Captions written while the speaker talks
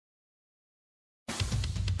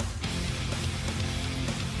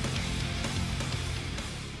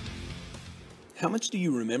How much do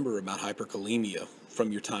you remember about hyperkalemia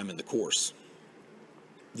from your time in the course?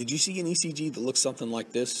 Did you see an ECG that looked something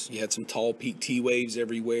like this? You had some tall peak T waves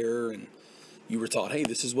everywhere, and you were taught, hey,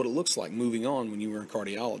 this is what it looks like moving on when you were in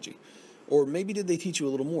cardiology. Or maybe did they teach you a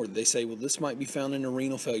little more? Did they say, well, this might be found in a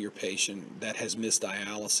renal failure patient that has missed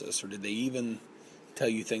dialysis? Or did they even tell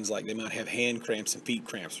you things like they might have hand cramps and feet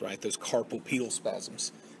cramps, right? Those carpal pedal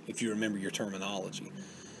spasms, if you remember your terminology.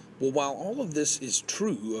 Well, while all of this is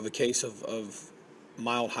true of a case of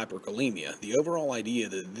mild hyperkalemia, the overall idea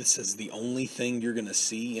that this is the only thing you're going to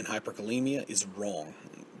see in hyperkalemia is wrong.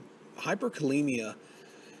 Hyperkalemia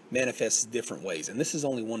manifests different ways, and this is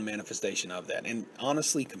only one manifestation of that. And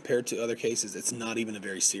honestly, compared to other cases, it's not even a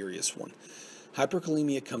very serious one.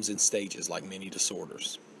 Hyperkalemia comes in stages like many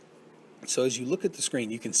disorders. So as you look at the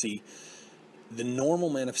screen, you can see the normal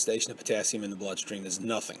manifestation of potassium in the bloodstream is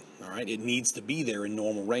nothing, all right? It needs to be there in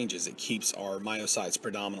normal ranges. It keeps our myocytes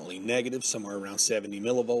predominantly negative, somewhere around 70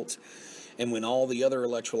 millivolts. And when all the other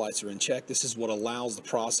electrolytes are in check, this is what allows the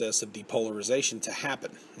process of depolarization to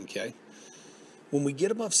happen, okay? When we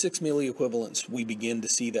get above 6 milliequivalents, we begin to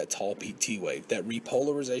see that tall peak T wave, that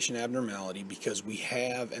repolarization abnormality, because we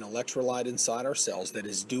have an electrolyte inside our cells that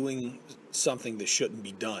is doing something that shouldn't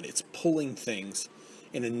be done. It's pulling things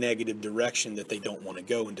in a negative direction that they don't want to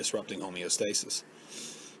go and disrupting homeostasis.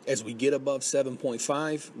 As we get above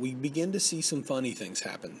 7.5, we begin to see some funny things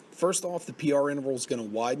happen. First off, the PR interval is going to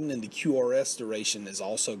widen and the QRS duration is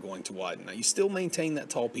also going to widen. Now, you still maintain that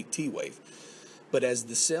tall peak T wave, but as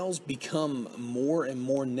the cells become more and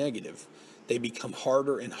more negative, they become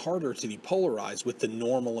harder and harder to depolarize with the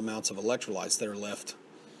normal amounts of electrolytes that are left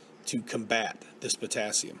to combat this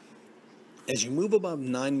potassium. As you move above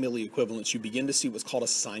 9 milliequivalents, you begin to see what's called a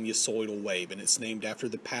sinusoidal wave, and it's named after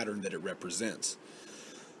the pattern that it represents.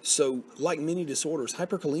 So, like many disorders,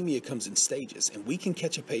 hyperkalemia comes in stages, and we can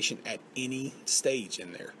catch a patient at any stage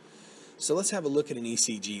in there. So let's have a look at an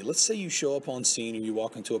ECG. Let's say you show up on scene or you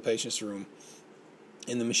walk into a patient's room,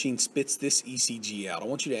 and the machine spits this ECG out. I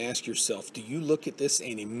want you to ask yourself, do you look at this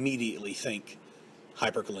and immediately think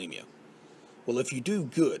hyperkalemia? Well, if you do,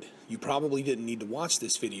 good. You probably didn't need to watch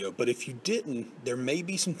this video, but if you didn't, there may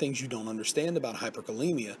be some things you don't understand about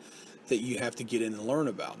hyperkalemia that you have to get in and learn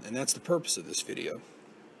about, and that's the purpose of this video.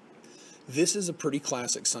 This is a pretty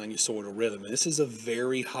classic sinusoidal rhythm, and this is a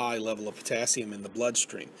very high level of potassium in the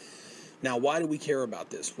bloodstream. Now, why do we care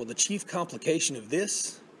about this? Well, the chief complication of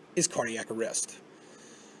this is cardiac arrest.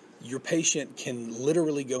 Your patient can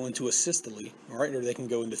literally go into a systole, all right, or they can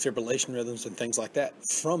go into fibrillation rhythms and things like that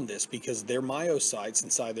from this, because their myocytes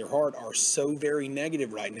inside their heart are so very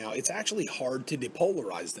negative right now, it's actually hard to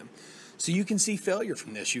depolarize them. So you can see failure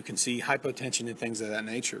from this. You can see hypotension and things of that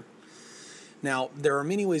nature. Now, there are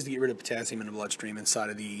many ways to get rid of potassium in the bloodstream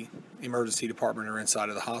inside of the emergency department or inside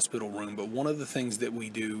of the hospital room, but one of the things that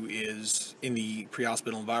we do is in the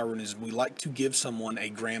pre-hospital environment is we like to give someone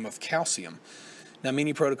a gram of calcium. Now,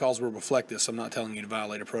 many protocols will reflect this. I'm not telling you to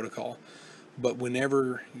violate a protocol, but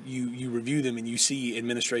whenever you review them and you see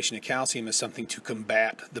administration of calcium as something to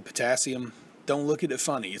combat the potassium, don't look at it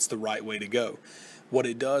funny. It's the right way to go. What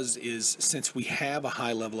it does is, since we have a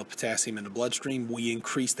high level of potassium in the bloodstream, we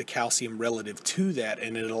increase the calcium relative to that,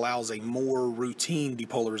 and it allows a more routine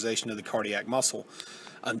depolarization of the cardiac muscle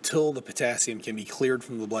until the potassium can be cleared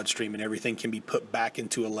from the bloodstream and everything can be put back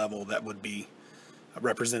into a level that would be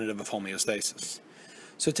representative of homeostasis.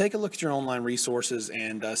 So take a look at your online resources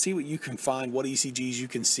and see what you can find, what ECGs you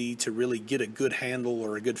can see to really get a good handle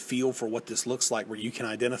or a good feel for what this looks like, where you can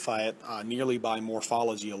identify it nearly by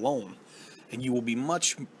morphology alone. And you will be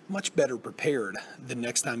much better prepared the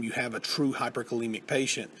next time you have a true hyperkalemic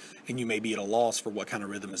patient and you may be at a loss for what kind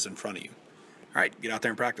of rhythm is in front of you. All right, get out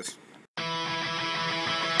there and practice.